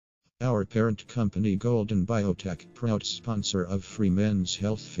Our parent company Golden Biotech, proud sponsor of Free Men's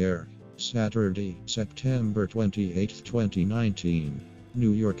Health Fair. Saturday, September 28, 2019.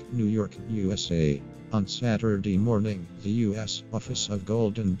 New York, USA. On Saturday morning, the U.S. Office of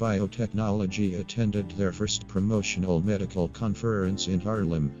Golden Biotechnology attended their first promotional medical conference in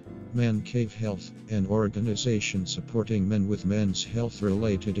Harlem. Man Cave Health, an organization supporting men with men's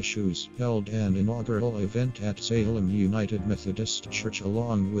health-related issues, held an inaugural event at Salem United Methodist Church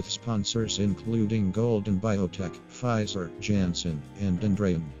along with sponsors including Golden Biotech, Pfizer, Janssen, and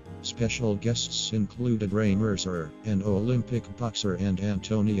Andrean. Special guests included Ray Mercer, an Olympic boxer, and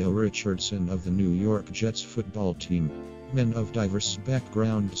Antonio Richardson of the New York Jets football team. Men of diverse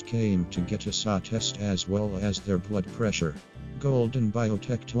backgrounds came to get a SAW test as well as their blood pressure. Golden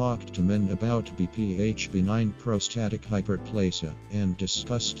Biotech talked to men about BPH, benign prostatic hyperplasia, and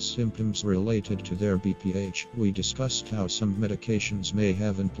discussed symptoms related to their BPH. We discussed how some medications may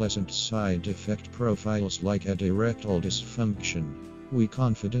have unpleasant side effect profiles like erectile dysfunction. We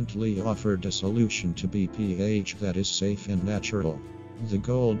confidently offered a solution to BPH that is safe and natural. The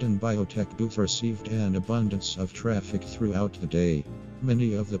Golden Biotech booth received an abundance of traffic throughout the day.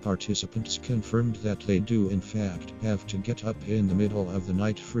 Many of the participants confirmed that they do in fact have to get up in the middle of the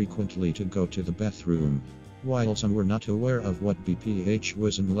night frequently to go to the bathroom. While some were not aware of what BPH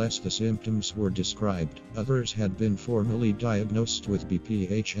was unless the symptoms were described, others had been formally diagnosed with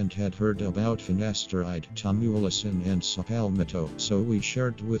BPH and had heard about finasteride, tamulosin, and palmetto, so we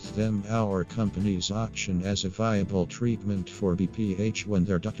shared with them our company's option as a viable treatment for BPH when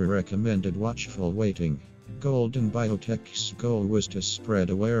their doctor recommended watchful waiting. Golden Biotech's goal was to spread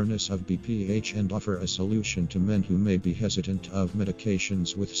awareness of BPH and offer a solution to men who may be hesitant of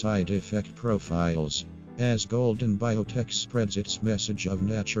medications with side effect profiles. As Golden Biotech spreads its message of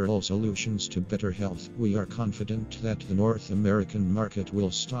natural solutions to better health, we are confident that the North American market will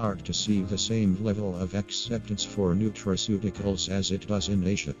start to see the same level of acceptance for nutraceuticals as it does in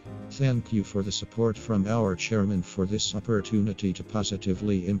Asia. Thank you for the support from our chairman for this opportunity to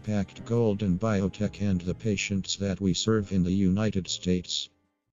positively impact Golden Biotech and the patients that we serve in the United States.